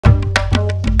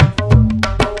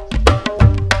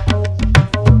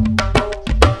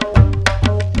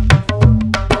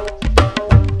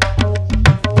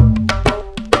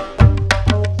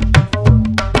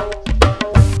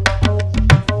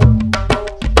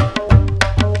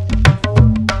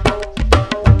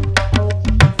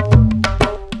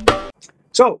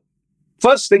So,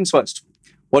 first things first,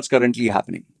 what's currently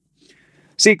happening?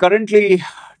 See, currently,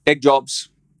 tech jobs,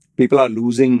 people are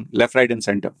losing left, right, and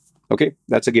center. Okay,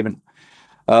 that's a given.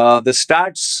 The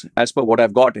stats, as per what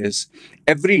I've got, is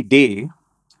every day,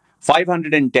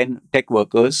 510 tech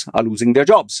workers are losing their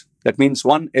jobs. That means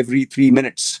one every 3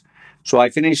 minutes. So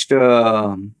I finished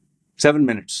 7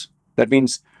 minutes. That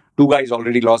means 2 guys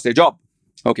already lost their job.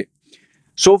 Okay.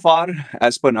 So far,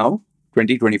 as per now,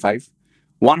 2025,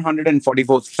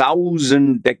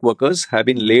 144,000 tech workers have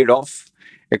been laid off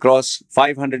across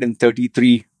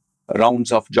 533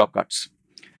 rounds of job cuts.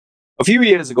 A few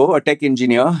years ago, a tech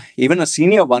engineer, even a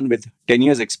senior one with 10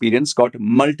 years experience, got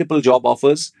multiple job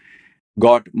offers,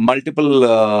 got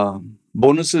multiple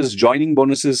bonuses, joining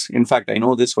bonuses. In fact, I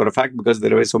know this for a fact because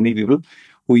there were so many people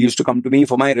who used to come to me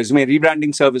for my resume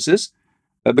rebranding services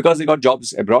because they got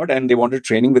jobs abroad and they wanted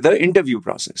training with the interview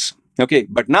process. Okay,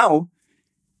 but now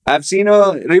I've seen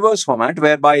a reverse format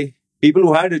whereby people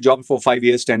who had a job for 5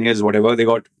 years, 10 years, whatever, they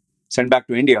got sent back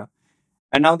to India.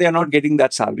 And now they are not getting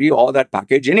that salary or that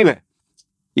package anywhere.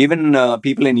 Even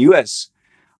people in US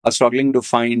are struggling to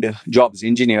find jobs,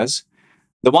 engineers.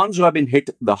 The ones who have been hit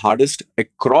the hardest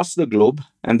across the globe,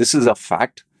 and this is a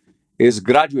fact, is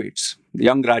graduates.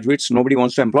 Young graduates, nobody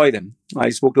wants to employ them. I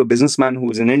spoke to a businessman who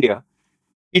was in India.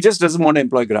 He just doesn't want to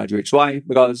employ graduates. Why?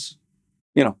 Because,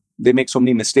 they make so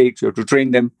many mistakes. You have to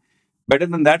train them. Better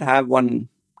than that, have one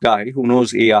guy who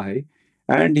knows AI,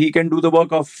 and he can do the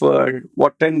work of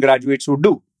what 10 graduates would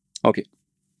do. Okay.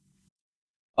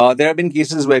 There have been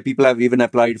cases where people have even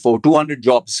applied for 200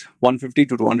 jobs, 150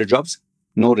 to 200 jobs,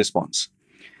 no response.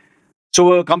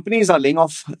 So companies are laying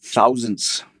off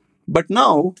thousands. But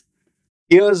now,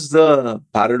 here's the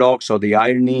paradox or the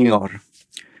irony, or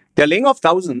they're laying off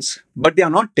thousands, but they are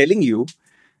not telling you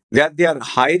that they are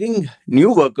hiring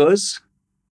new workers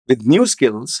with new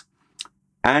skills.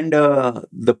 And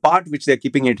the part which they're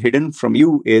keeping it hidden from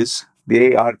you is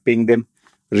they are paying them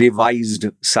revised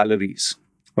salaries.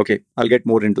 Okay, I'll get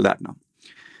more into that now.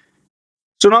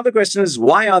 So now the question is,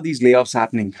 why are these layoffs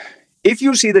happening? If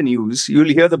you see the news, you'll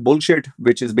hear the bullshit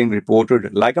which is being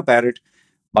reported like a parrot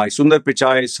by Sundar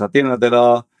Pichai, Satya,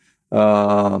 Nadella,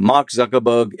 Mark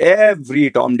Zuckerberg.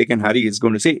 Every Tom, Dick and Harry is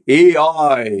going to say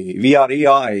AI, we are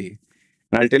AI.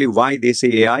 And I'll tell you why they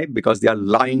say AI, because they are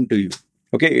lying to you.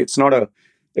 Okay, it's not an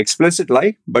explicit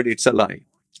lie, but it's a lie.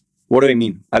 What do I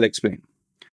mean? I'll explain.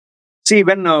 See,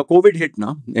 when COVID hit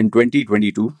now in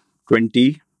 2020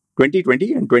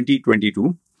 and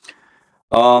 2022,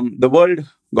 the world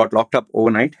got locked up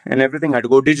overnight and everything had to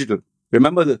go digital.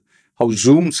 Remember how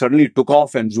Zoom suddenly took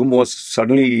off, and Zoom was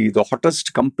suddenly the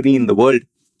hottest company in the world.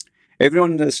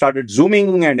 Everyone started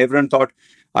Zooming and everyone thought,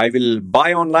 I will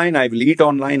buy online, I will eat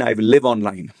online, I will live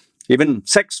online. Even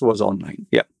sex was online.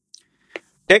 Yeah.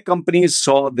 Tech companies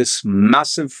saw this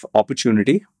massive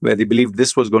opportunity where they believed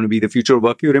this was going to be the future of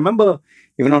work. You remember,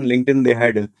 even on LinkedIn, they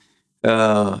had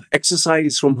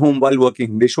exercise from home while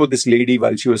working. They showed this lady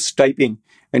while she was typing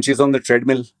and she's on the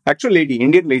treadmill. Actual lady,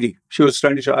 Indian lady. She was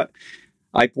trying to show.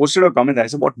 I posted a comment. I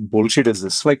said, what bullshit is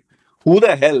this? Like, who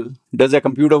the hell does a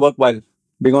computer work while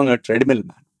being on a treadmill,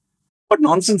 man? What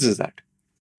nonsense is that?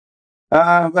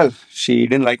 Well, she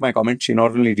didn't like my comment. She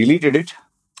not only deleted it,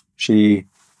 she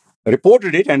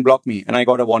reported it and blocked me, and I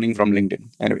got a warning from LinkedIn.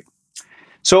 Anyway,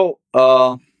 so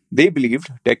they believed,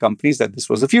 tech companies, that this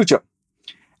was the future.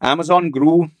 Amazon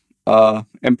grew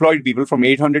employed people from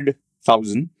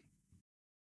 800,000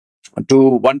 to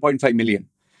 1.5 million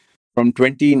from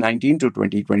 2019 to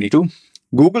 2022.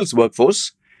 Google's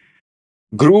workforce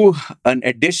grew an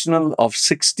additional of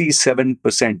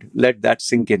 67%. Let that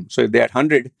sink in. So if they had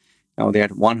 100, now they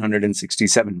had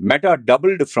 167. Meta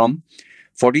doubled from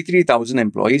 43,000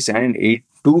 employees and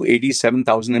to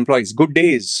 87,000 employees. Good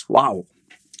days. Wow.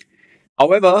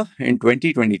 However, in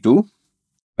 2022,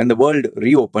 when the world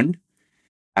reopened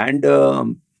and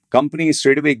companies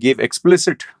straight away gave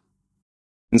explicit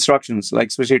instructions, like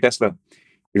especially Tesla,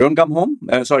 you don't come home,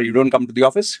 you don't come to the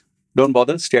office, don't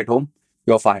bother, stay at home,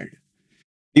 you're fired.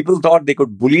 People thought they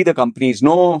could bully the companies.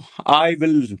 No, I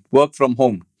will work from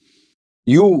home.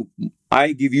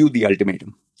 I give you the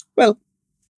ultimatum. Well,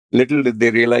 little did they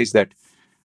realize that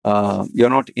you're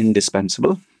not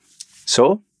indispensable.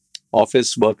 So,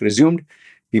 office work resumed.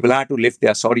 People had to lift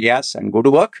their sorry ass and go to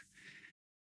work.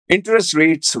 Interest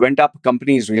rates went up.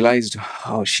 Companies realized,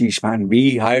 oh, sheesh, man,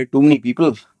 we hired too many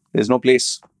people. There's no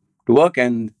place to work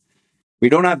and we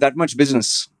don't have that much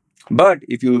business. But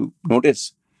if you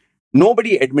notice,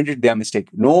 nobody admitted their mistake.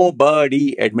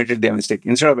 Nobody admitted their mistake.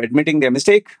 Instead of admitting their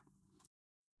mistake,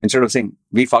 instead of saying,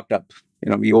 we fucked up,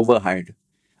 we overhired,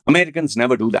 Americans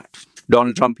never do that.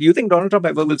 Donald Trump, you think Donald Trump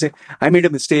ever will say, I made a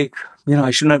mistake,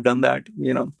 I shouldn't have done that,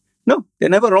 No, they're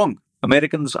never wrong.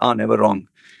 Americans are never wrong.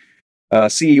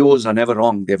 CEOs are never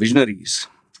wrong. They're visionaries.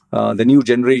 The new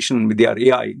generation with their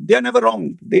AI, they're never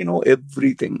wrong. They know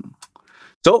everything.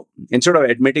 So instead of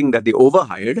admitting that they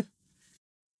overhired,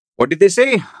 what did they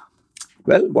say?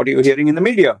 Well, what are you hearing in the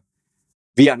media?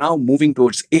 We are now moving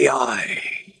towards AI.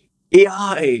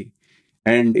 AI.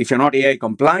 And if you're not AI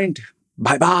compliant,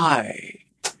 bye-bye.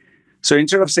 So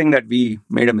instead of saying that we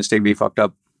made a mistake, we fucked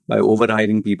up by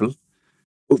overhiring people,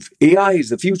 AI is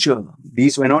the future.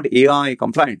 These were not AI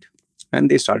compliant. And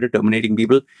they started terminating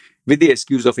people with the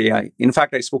excuse of AI. In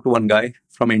fact, I spoke to one guy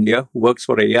from India who works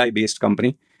for an AI-based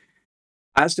company.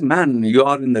 I asked him, man, you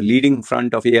are in the leading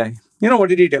front of AI. What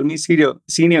did he tell me?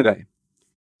 Senior guy.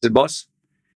 He said, boss,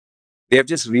 they have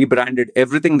just rebranded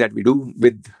everything that we do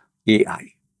with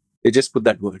AI. They just put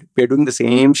that word. We're doing the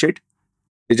same shit.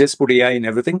 They just put AI in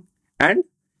everything. And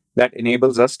that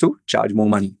enables us to charge more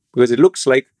money because it looks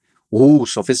like, ooh,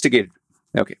 sophisticated.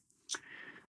 Okay.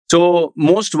 So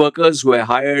most workers who were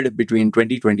hired between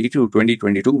 2020 to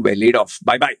 2022 were laid off.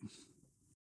 Bye-bye.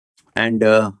 And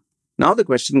now the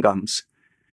question comes,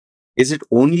 is it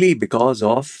only because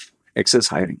of excess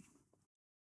hiring?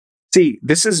 See,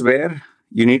 this is where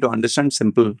you need to understand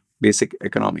simple, basic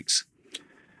economics.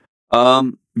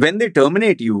 When they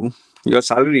terminate you, your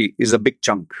salary is a big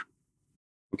chunk.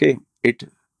 Okay, it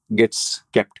gets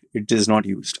kept. It is not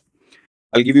used.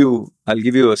 I'll give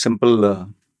you a simple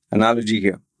analogy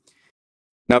here.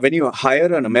 Now, when you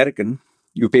hire an American,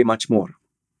 you pay much more.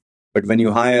 But when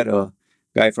you hire a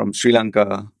guy from Sri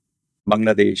Lanka,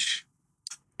 Bangladesh,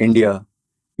 India,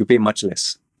 you pay much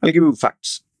less. I'll give you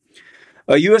facts.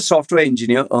 A US software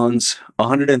engineer earns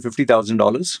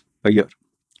 $150,000 a year.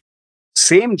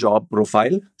 Same job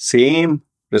profile, same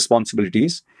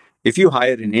responsibilities. If you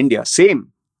hire in India,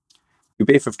 same, you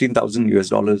pay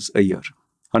 $15,000 a year.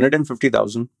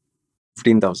 150,000,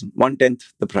 15,000, 1/10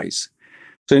 the price.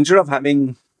 So instead of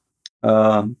having,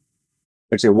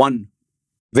 let's say, one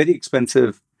very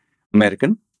expensive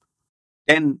American,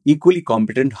 10 equally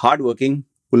competent, hardworking,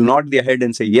 will nod their head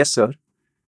and say, yes, sir,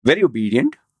 very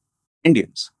obedient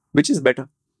Indians, which is better.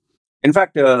 In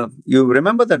fact, you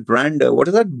remember that brand, what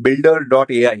is that?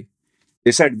 Builder.ai.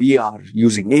 They said, we are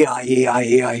using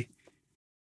AI.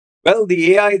 Well,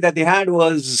 the AI that they had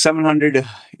was 700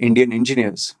 Indian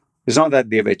engineers. It's not that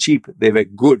they were cheap. They were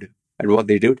good at what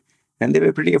they did, and they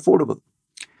were pretty affordable.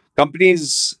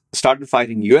 Companies started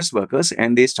firing US workers,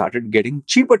 and they started getting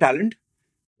cheaper talent,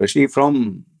 especially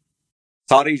from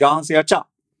Sari Jahan Se Acha,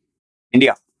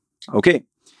 India. Okay.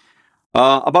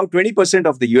 About 20%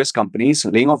 of the US companies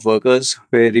laying off workers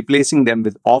were replacing them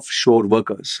with offshore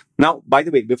workers. Now, by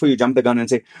the way, before you jump the gun and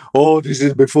say, oh, this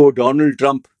is before Donald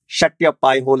Trump, shut your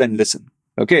pie hole and listen.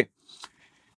 Okay.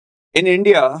 In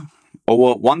India,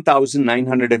 over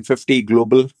 1,950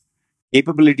 global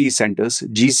capability centers,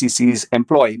 GCCs,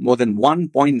 employ more than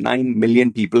 1.9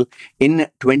 million people in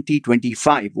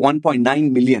 2025.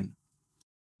 1.9 million.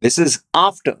 This is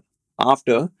after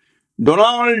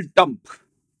Donald Trump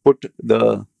put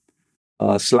the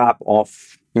slap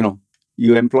of,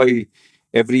 you employ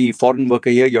every foreign worker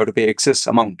here, you have to pay excess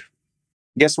amount.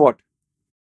 Guess what?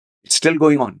 It's still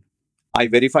going on. I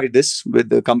verified this with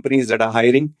the companies that are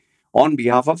hiring on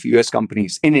behalf of US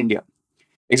companies in India.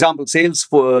 Example,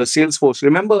 Salesforce.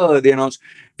 Remember they announced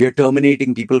we are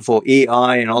terminating people for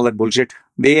AI and all that bullshit.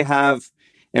 They have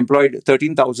employed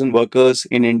 13,000 workers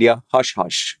in India. Hush,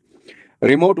 hush.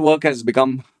 Remote work has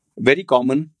become very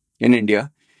common in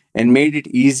India and made it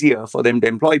easier for them to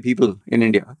employ people in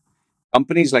India.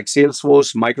 Companies like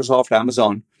Salesforce, Microsoft,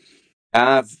 Amazon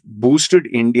have boosted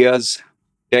India's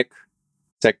tech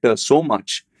sector so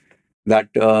much that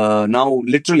now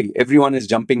literally everyone is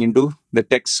jumping into the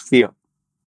tech sphere.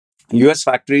 US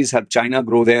factories helped China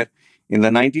grow there in the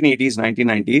 1980s,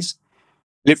 1990s,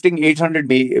 lifting 800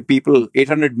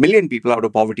 million people out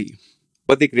of poverty.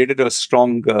 But they created a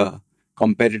strong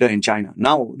competitor in China.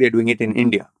 Now they're doing it in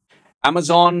India.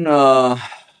 Amazon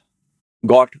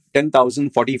got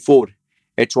 10,044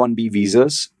 H-1B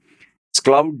visas. Its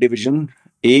cloud division,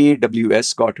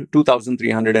 AWS, got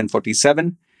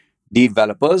 2,347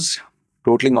 developers,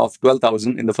 totaling of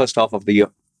 12,000 in the first half of the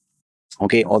year.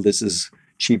 Okay, all this is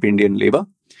cheap Indian labor.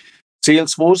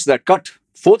 Salesforce that cut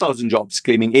 4,000 jobs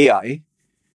claiming AI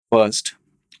first.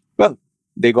 Well,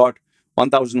 they got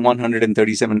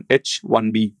 1,137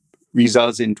 H-1B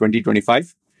visas in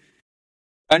 2025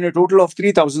 and a total of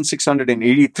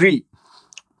 3,683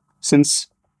 since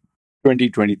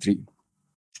 2023.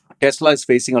 Tesla is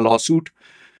facing a lawsuit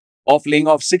of laying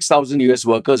off 6,000 US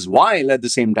workers while at the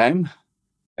same time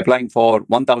applying for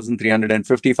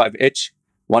 1,355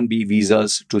 H-1B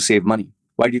visas to save money.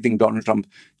 Why do you think Donald Trump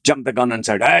jumped the gun and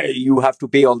said, hey, you have to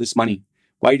pay all this money?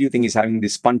 Why do you think he's having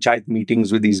these panchayat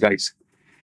meetings with these guys?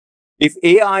 If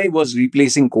AI was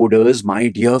replacing coders, my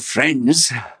dear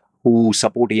friends who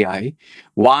support AI,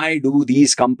 why do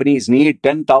these companies need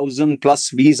 10,000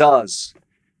 plus visas?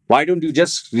 Why don't you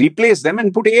just replace them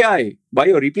and put AI? Why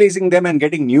you're replacing them and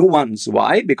getting new ones?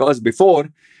 Why? Because before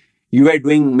you were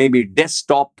doing maybe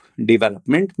desktop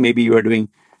development, maybe you were doing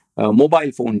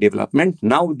mobile phone development.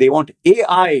 Now they want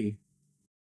AI-based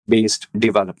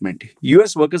development.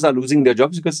 US workers are losing their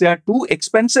jobs because they are too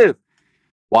expensive,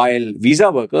 while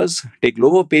visa workers take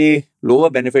lower pay, lower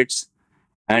benefits,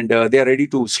 and they are ready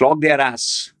to slog their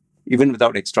ass even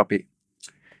without extra pay.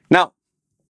 Now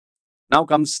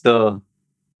comes the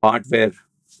part where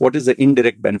what is the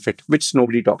indirect benefit, which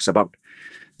nobody talks about.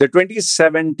 The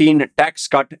 2017 Tax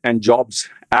Cut and Jobs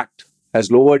Act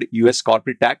has lowered US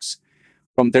corporate tax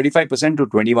from 35% to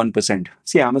 21%.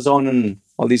 See, Amazon and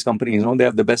all these companies, they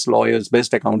have the best lawyers,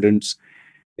 best accountants.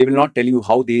 They will not tell you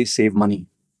how they save money.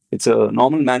 It's a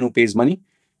normal man who pays money.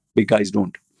 Big guys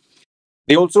don't.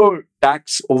 They also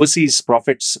tax overseas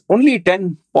profits only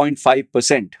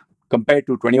 10.5% compared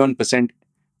to 21%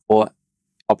 for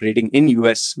operating in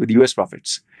US with US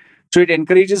profits. So it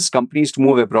encourages companies to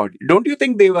move abroad. Don't you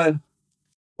think they will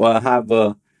have,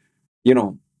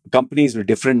 companies with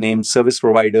different names, service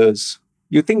providers?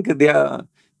 You think they are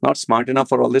not smart enough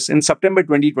for all this? In September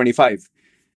 2025,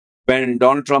 when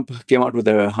Donald Trump came out with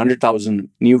a 100,000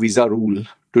 new visa rule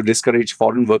to discourage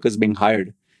foreign workers being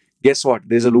hired, guess what?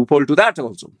 There's a loophole to that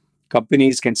also.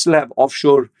 Companies can still have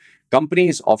offshore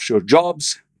companies, offshore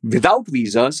jobs without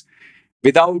visas,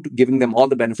 without giving them all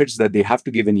the benefits that they have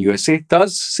to give in USA,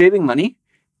 thus saving money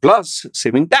plus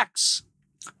saving tax.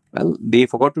 Well, they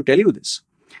forgot to tell you this.